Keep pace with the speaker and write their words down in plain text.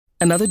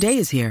Another day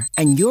is here,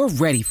 and you're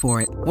ready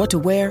for it. What to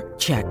wear?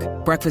 Check.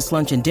 Breakfast,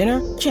 lunch, and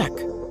dinner? Check.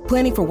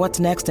 Planning for what's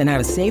next and how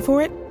to save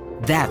for it?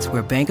 That's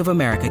where Bank of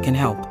America can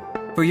help.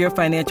 For your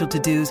financial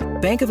to-dos,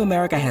 Bank of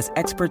America has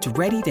experts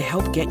ready to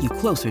help get you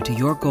closer to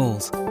your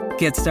goals.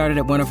 Get started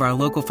at one of our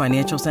local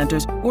financial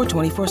centers or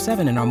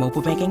 24/7 in our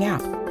mobile banking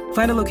app.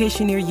 Find a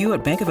location near you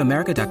at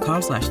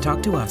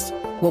bankofamerica.com/talktous.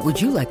 What would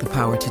you like the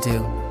power to do?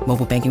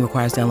 Mobile banking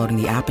requires downloading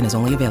the app and is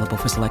only available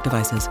for select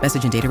devices.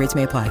 Message and data rates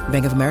may apply.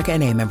 Bank of America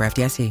N.A., member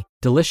FDIC.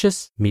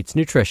 Delicious meets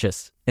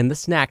nutritious in the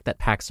snack that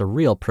packs a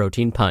real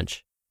protein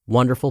punch.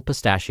 Wonderful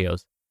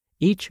Pistachios.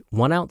 Each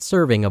 1 ounce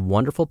serving of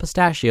Wonderful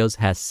Pistachios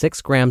has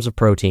 6 grams of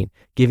protein,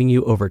 giving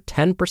you over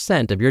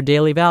 10% of your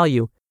daily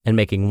value and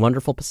making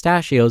Wonderful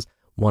Pistachios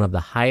one of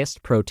the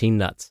highest protein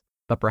nuts.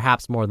 But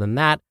perhaps more than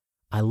that,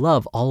 I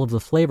love all of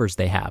the flavors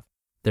they have.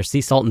 Their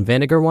sea salt and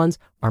vinegar ones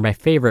are my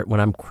favorite when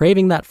I'm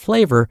craving that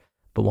flavor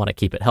but want to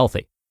keep it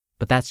healthy.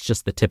 But that's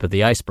just the tip of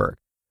the iceberg.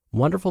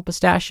 Wonderful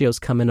Pistachios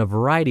come in a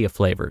variety of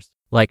flavors,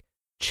 like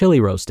chili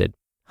roasted,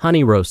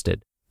 honey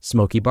roasted,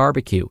 smoky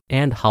barbecue,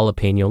 and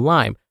jalapeno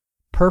lime,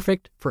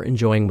 perfect for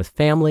enjoying with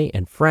family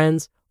and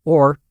friends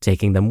or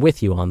taking them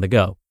with you on the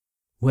go.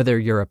 Whether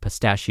you're a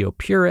pistachio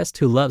purist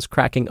who loves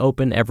cracking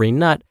open every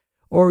nut,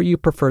 or you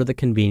prefer the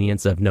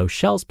convenience of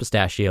no-shells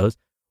pistachios,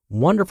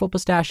 Wonderful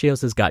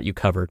Pistachios has got you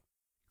covered.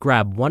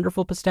 Grab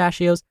Wonderful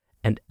Pistachios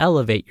and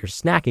elevate your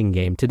snacking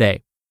game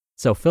today.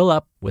 So fill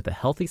up with a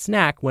healthy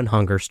snack when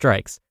hunger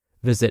strikes.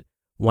 Visit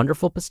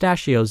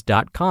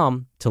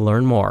wonderfulpistachios.com to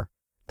learn more.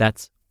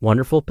 That's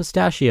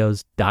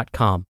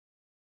wonderfulpistachios.com.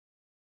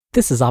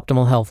 This is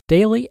Optimal Health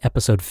Daily,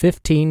 episode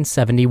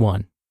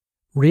 1571.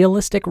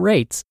 Realistic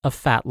Rates of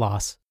Fat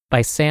Loss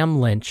by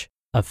Sam Lynch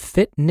of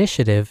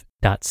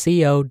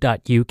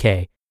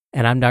fitinitiative.co.uk.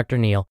 And I'm Dr.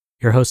 Neil,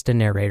 your host and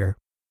narrator.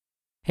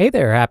 Hey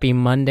there, happy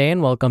Monday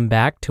and welcome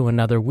back to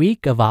another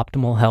week of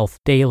Optimal Health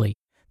Daily.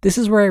 This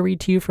is where I read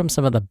to you from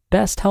some of the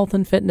best health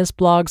and fitness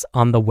blogs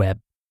on the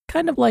web,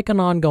 kind of like an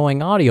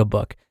ongoing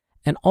audiobook,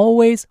 and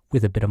always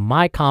with a bit of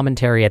my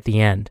commentary at the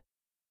end.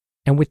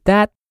 And with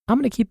that, I'm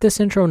going to keep this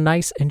intro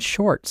nice and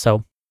short,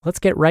 so let's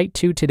get right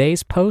to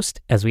today's post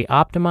as we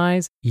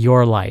optimize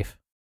your life.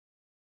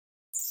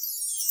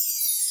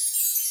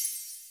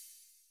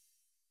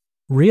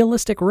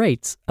 Realistic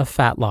Rates of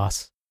Fat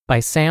Loss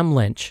by Sam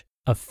Lynch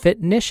of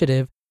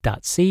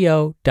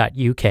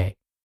fitinitiative.co.uk.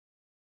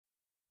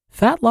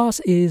 Fat loss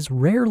is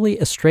rarely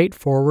a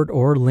straightforward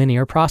or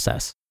linear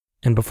process,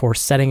 and before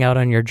setting out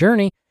on your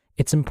journey,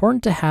 it's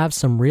important to have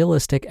some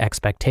realistic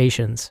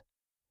expectations.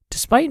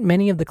 Despite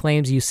many of the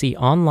claims you see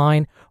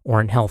online or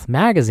in health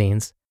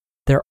magazines,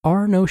 there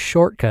are no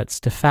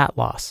shortcuts to fat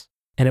loss,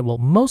 and it will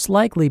most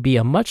likely be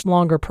a much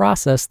longer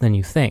process than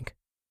you think.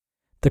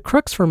 The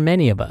crux for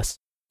many of us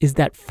is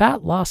that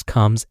fat loss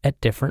comes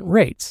at different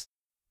rates,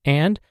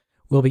 and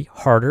will be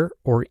harder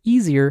or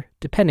easier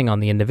depending on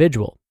the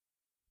individual.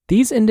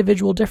 These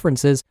individual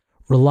differences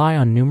rely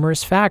on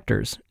numerous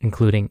factors,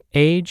 including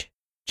age,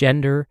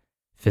 gender,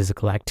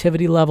 physical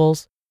activity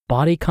levels,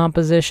 body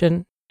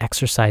composition,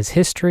 exercise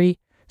history,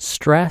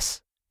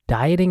 stress,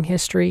 dieting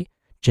history,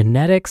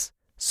 genetics,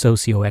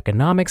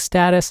 socioeconomic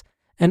status,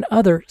 and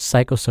other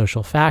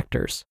psychosocial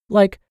factors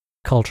like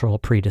cultural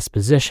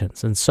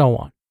predispositions and so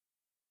on.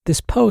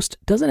 This post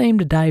doesn't aim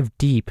to dive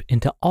deep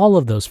into all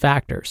of those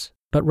factors,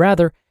 but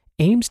rather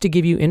aims to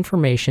give you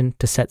information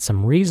to set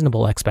some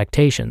reasonable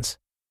expectations.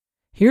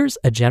 Here's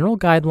a general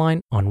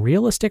guideline on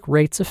realistic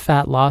rates of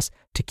fat loss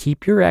to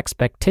keep your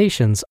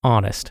expectations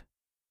honest.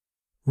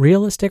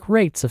 Realistic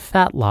rates of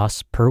fat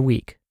loss per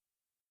week.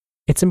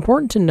 It's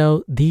important to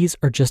know these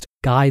are just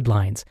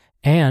guidelines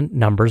and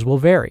numbers will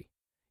vary.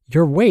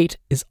 Your weight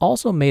is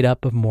also made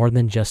up of more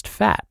than just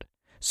fat,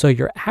 so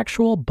your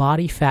actual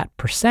body fat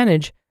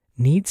percentage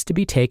needs to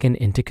be taken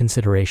into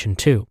consideration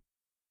too.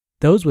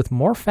 Those with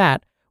more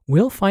fat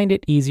will find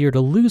it easier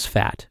to lose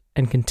fat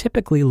and can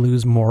typically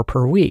lose more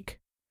per week.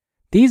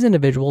 These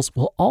individuals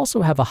will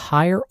also have a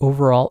higher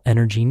overall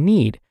energy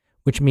need,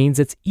 which means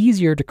it's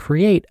easier to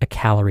create a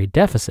calorie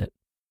deficit.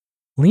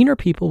 Leaner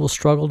people will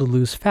struggle to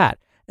lose fat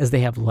as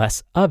they have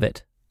less of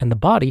it, and the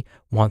body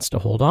wants to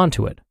hold on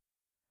to it.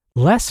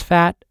 Less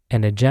fat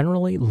and a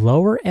generally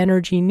lower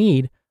energy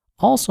need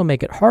also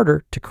make it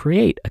harder to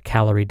create a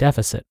calorie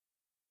deficit.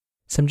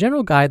 Some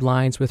general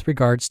guidelines with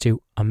regards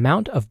to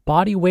amount of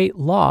body weight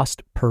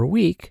lost per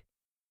week.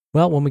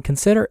 Well, when we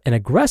consider an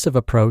aggressive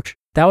approach,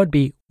 that would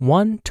be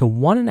 1 to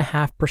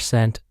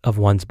 1.5% of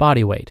one's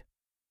body weight.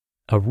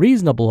 A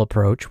reasonable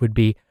approach would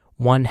be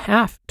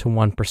 0.5 to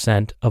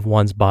 1% of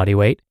one's body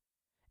weight,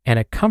 and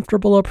a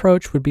comfortable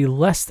approach would be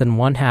less than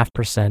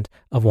 0.5%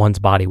 of one's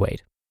body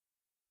weight.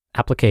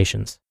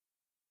 Applications.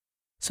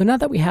 So now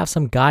that we have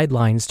some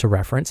guidelines to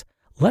reference,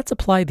 let's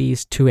apply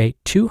these to a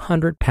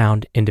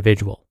 200-pound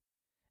individual.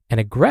 An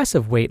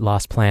aggressive weight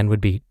loss plan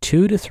would be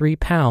 2 to 3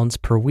 pounds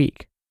per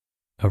week.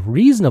 A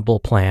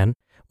reasonable plan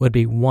would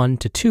be 1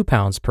 to 2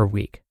 pounds per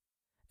week.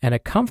 And a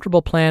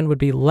comfortable plan would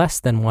be less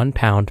than 1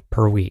 pound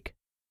per week.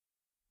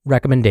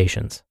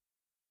 Recommendations.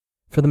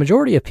 For the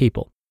majority of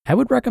people, I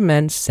would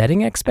recommend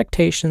setting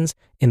expectations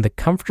in the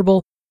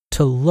comfortable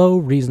to low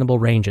reasonable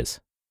ranges.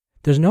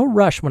 There's no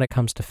rush when it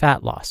comes to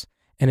fat loss,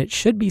 and it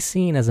should be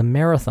seen as a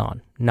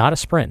marathon, not a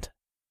sprint.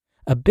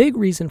 A big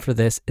reason for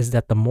this is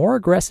that the more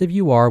aggressive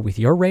you are with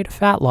your rate of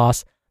fat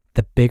loss,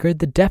 the bigger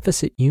the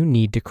deficit you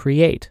need to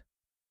create.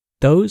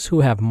 Those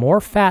who have more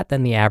fat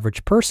than the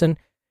average person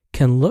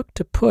can look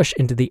to push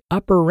into the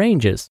upper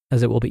ranges,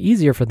 as it will be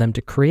easier for them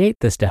to create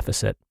this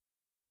deficit.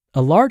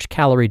 A large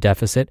calorie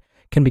deficit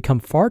can become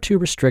far too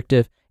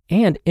restrictive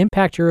and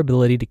impact your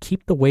ability to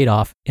keep the weight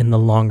off in the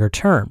longer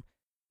term,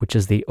 which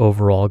is the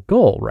overall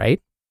goal, right?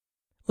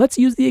 Let's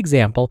use the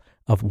example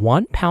of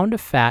 1 pound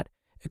of fat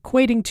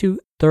equating to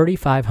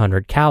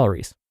 3,500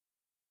 calories.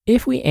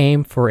 If we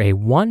aim for a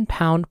 1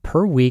 pound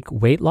per week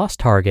weight loss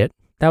target,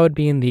 that would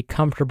be in the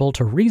comfortable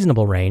to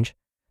reasonable range.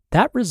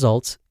 That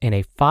results in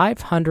a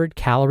 500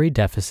 calorie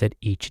deficit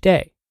each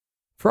day.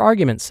 For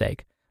argument's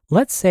sake,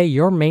 let's say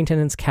your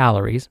maintenance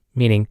calories,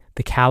 meaning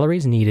the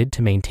calories needed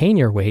to maintain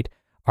your weight,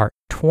 are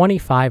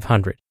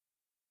 2,500.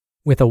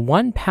 With a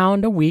 1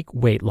 pound a week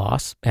weight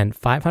loss and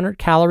 500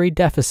 calorie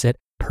deficit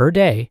per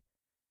day,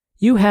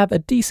 you have a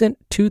decent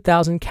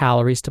 2,000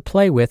 calories to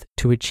play with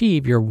to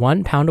achieve your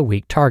 1 pound a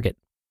week target.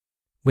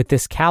 With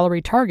this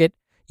calorie target,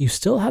 you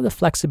still have the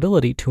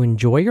flexibility to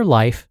enjoy your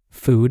life,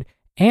 food,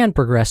 and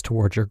progress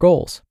towards your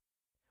goals.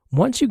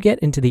 Once you get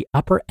into the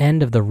upper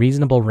end of the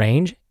reasonable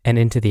range and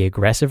into the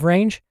aggressive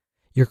range,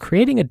 you're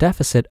creating a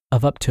deficit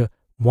of up to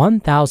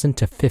 1,000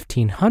 to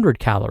 1,500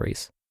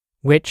 calories,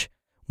 which,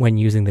 when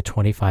using the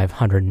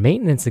 2,500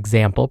 maintenance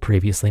example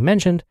previously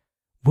mentioned,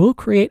 will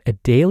create a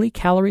daily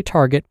calorie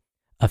target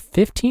of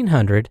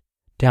 1,500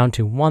 down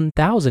to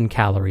 1,000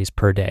 calories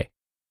per day.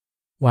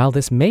 While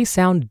this may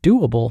sound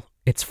doable,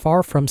 it's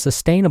far from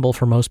sustainable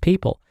for most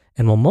people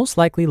and will most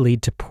likely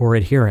lead to poor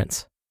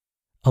adherence.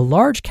 A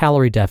large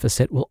calorie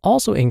deficit will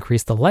also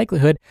increase the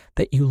likelihood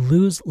that you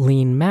lose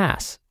lean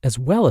mass as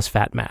well as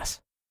fat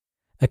mass.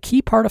 A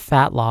key part of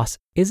fat loss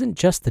isn't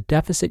just the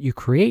deficit you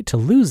create to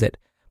lose it,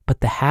 but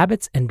the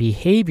habits and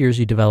behaviors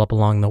you develop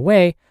along the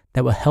way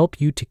that will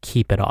help you to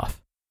keep it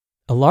off.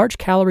 A large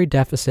calorie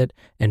deficit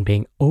and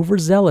being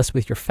overzealous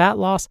with your fat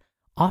loss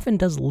often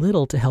does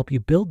little to help you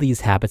build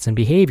these habits and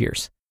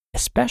behaviors,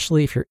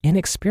 especially if you're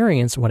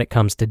inexperienced when it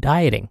comes to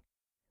dieting.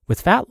 With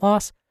fat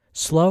loss,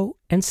 slow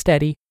and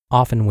steady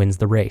often wins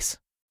the race.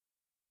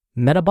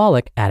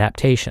 Metabolic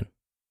adaptation.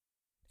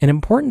 An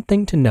important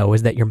thing to know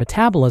is that your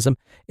metabolism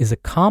is a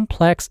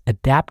complex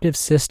adaptive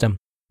system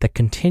that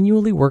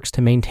continually works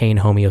to maintain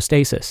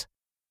homeostasis.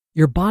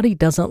 Your body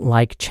doesn't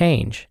like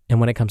change, and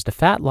when it comes to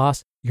fat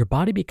loss, your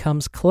body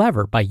becomes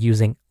clever by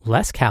using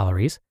less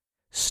calories,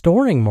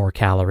 storing more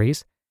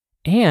calories,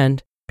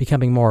 and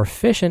becoming more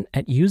efficient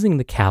at using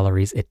the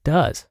calories it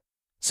does.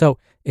 So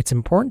it's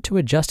important to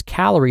adjust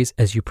calories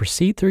as you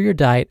proceed through your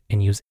diet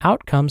and use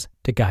outcomes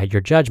to guide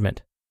your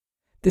judgment.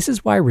 This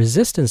is why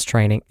resistance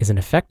training is an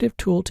effective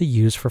tool to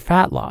use for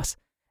fat loss,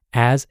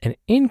 as an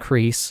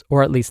increase,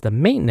 or at least the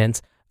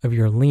maintenance, of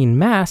your lean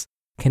mass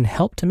can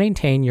help to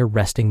maintain your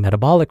resting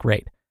metabolic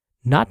rate,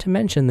 not to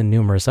mention the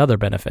numerous other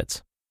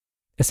benefits.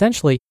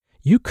 Essentially,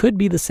 you could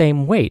be the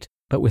same weight,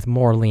 but with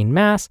more lean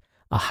mass,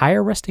 a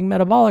higher resting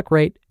metabolic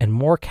rate, and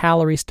more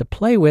calories to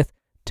play with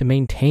to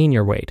maintain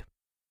your weight.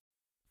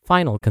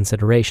 Final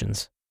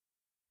considerations.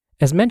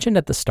 As mentioned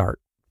at the start,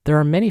 there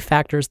are many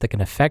factors that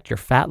can affect your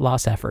fat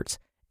loss efforts,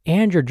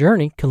 and your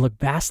journey can look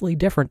vastly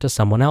different to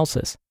someone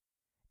else's.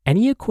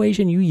 Any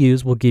equation you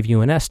use will give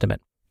you an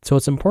estimate, so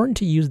it's important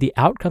to use the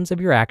outcomes of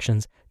your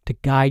actions to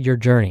guide your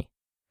journey.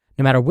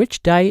 No matter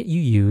which diet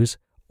you use,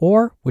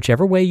 or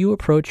whichever way you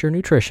approach your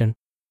nutrition,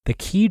 the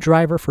key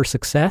driver for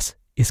success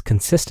is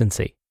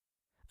consistency.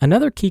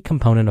 Another key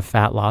component of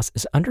fat loss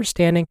is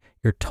understanding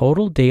your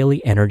total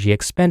daily energy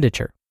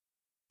expenditure.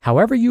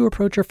 However you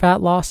approach your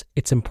fat loss,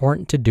 it's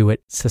important to do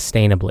it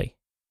sustainably.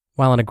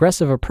 While an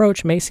aggressive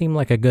approach may seem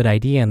like a good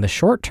idea in the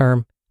short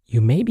term,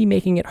 you may be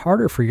making it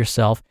harder for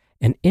yourself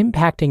and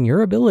impacting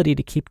your ability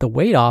to keep the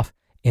weight off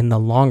in the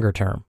longer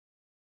term.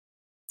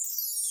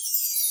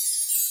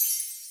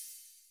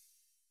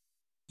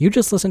 You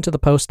just listened to the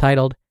post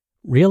titled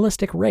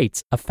Realistic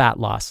Rates of Fat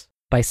Loss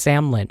by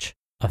Sam Lynch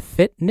of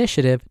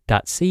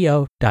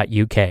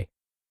fitinitiative.co.uk.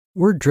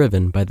 We're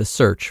driven by the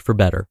search for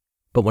better,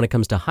 but when it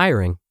comes to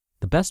hiring,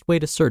 the best way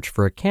to search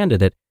for a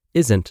candidate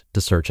isn't to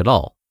search at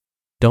all.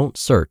 Don't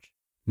search,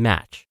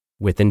 match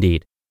with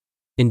Indeed.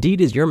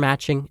 Indeed is your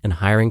matching and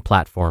hiring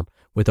platform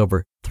with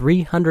over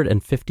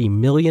 350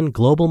 million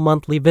global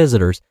monthly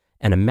visitors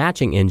and a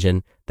matching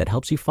engine that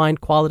helps you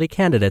find quality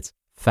candidates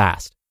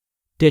fast.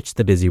 Ditch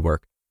the busy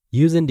work.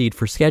 Use Indeed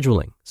for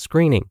scheduling,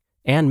 screening,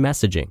 and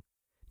messaging.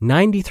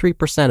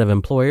 93% of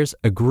employers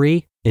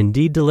agree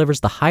Indeed delivers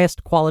the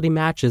highest quality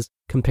matches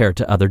compared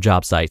to other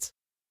job sites.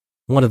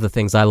 One of the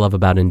things I love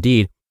about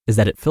Indeed is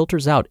that it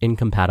filters out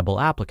incompatible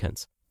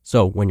applicants.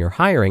 So when you're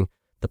hiring,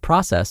 the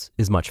process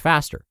is much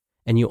faster,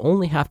 and you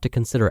only have to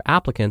consider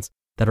applicants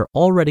that are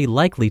already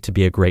likely to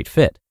be a great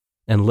fit.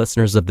 And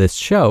listeners of this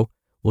show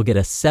will get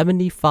a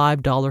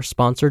 $75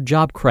 sponsored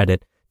job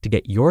credit to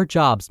get your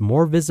jobs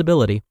more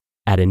visibility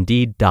at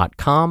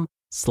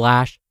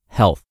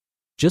Indeed.com/health.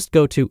 Just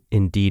go to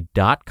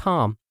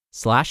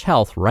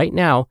Indeed.com/health right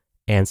now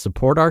and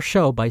support our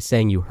show by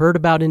saying you heard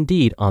about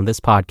Indeed on this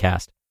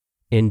podcast.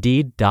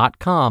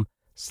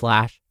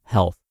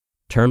 Indeed.com/health.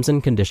 Terms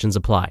and conditions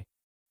apply.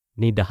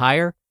 Need to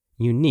hire?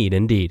 You need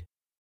Indeed.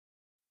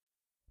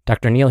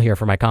 Dr. Neal here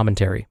for my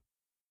commentary.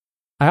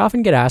 I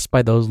often get asked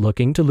by those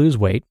looking to lose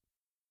weight,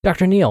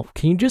 Dr. Neal,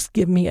 can you just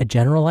give me a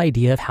general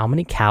idea of how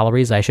many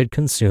calories I should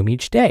consume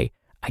each day?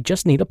 I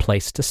just need a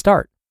place to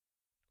start.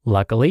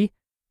 Luckily,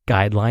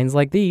 guidelines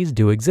like these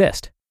do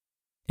exist.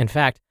 In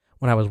fact,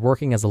 when I was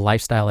working as a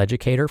lifestyle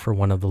educator for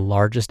one of the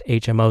largest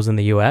HMOs in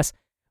the US,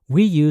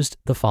 we used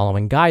the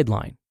following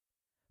guideline.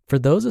 For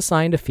those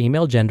assigned a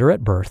female gender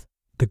at birth,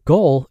 the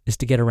goal is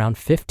to get around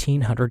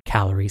 1,500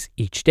 calories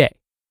each day.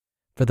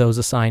 For those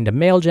assigned a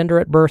male gender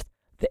at birth,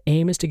 the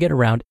aim is to get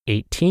around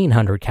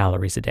 1,800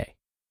 calories a day.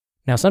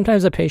 Now,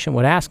 sometimes a patient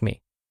would ask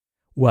me,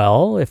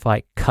 well, if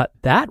I cut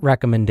that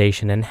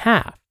recommendation in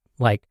half,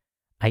 like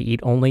I eat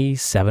only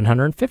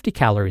 750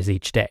 calories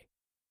each day,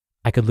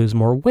 I could lose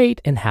more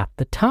weight in half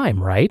the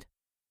time, right?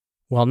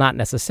 Well, not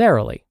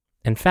necessarily.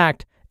 In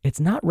fact, it's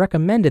not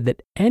recommended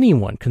that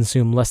anyone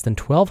consume less than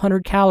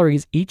 1,200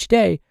 calories each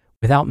day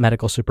without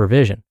medical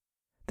supervision.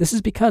 This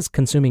is because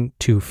consuming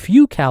too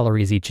few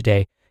calories each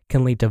day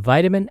can lead to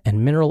vitamin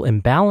and mineral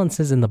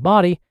imbalances in the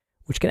body,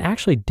 which can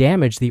actually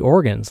damage the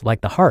organs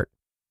like the heart.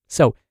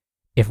 So,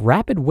 if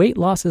rapid weight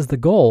loss is the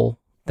goal,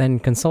 then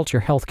consult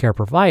your healthcare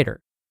provider.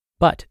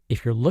 But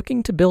if you're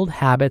looking to build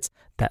habits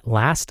that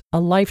last a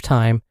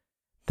lifetime,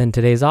 then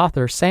today's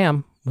author,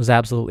 Sam, was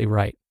absolutely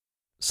right.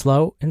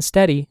 Slow and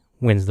steady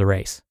wins the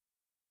race.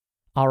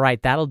 All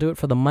right, that'll do it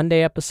for the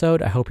Monday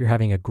episode. I hope you're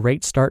having a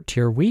great start to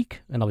your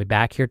week, and I'll be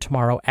back here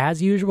tomorrow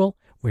as usual,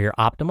 where your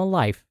optimal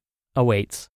life awaits.